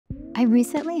I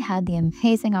recently had the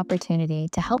amazing opportunity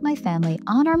to help my family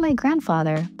honor my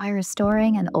grandfather by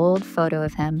restoring an old photo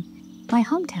of him. My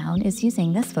hometown is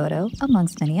using this photo,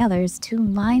 amongst many others, to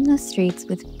line the streets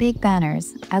with big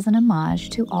banners as an homage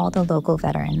to all the local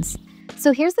veterans.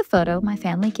 So here's the photo my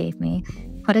family gave me.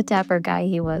 What a dapper guy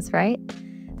he was, right?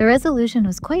 The resolution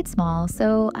was quite small,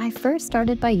 so I first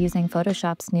started by using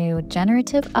Photoshop's new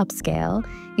generative upscale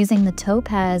using the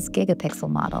Topaz Gigapixel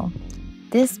model.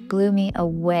 This blew me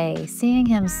away. Seeing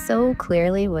him so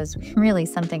clearly was really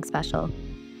something special.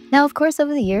 Now, of course,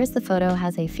 over the years, the photo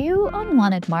has a few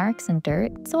unwanted marks and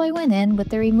dirt, so I went in with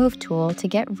the remove tool to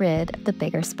get rid of the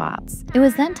bigger spots. It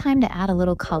was then time to add a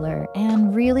little color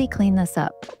and really clean this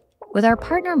up. With our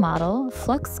partner model,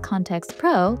 Flux Kontext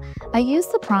Pro, I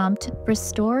used the prompt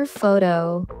 "Restore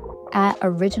photo at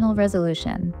original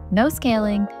resolution." No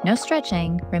scaling, no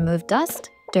stretching, remove dust,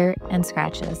 dirt, and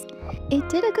scratches. It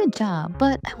did a good job,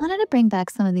 but I wanted to bring back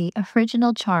some of the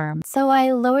original charm, so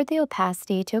I lowered the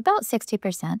opacity to about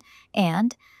 60%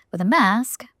 and, with a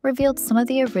mask, revealed some of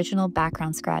the original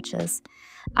background scratches.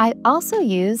 I also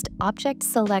used Object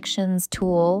Selection's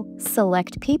tool,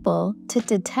 Select People, to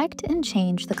detect and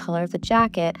change the color of the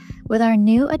jacket with our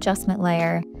new adjustment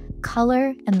layer,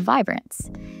 Color and Vibrance.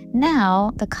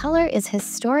 Now, the color is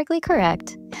historically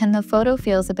correct, and the photo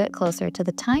feels a bit closer to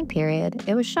the time period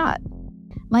it was shot.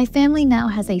 My family now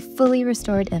has a fully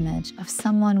restored image of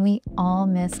someone we all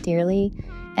miss dearly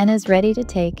and is ready to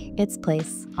take its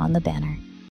place on the banner.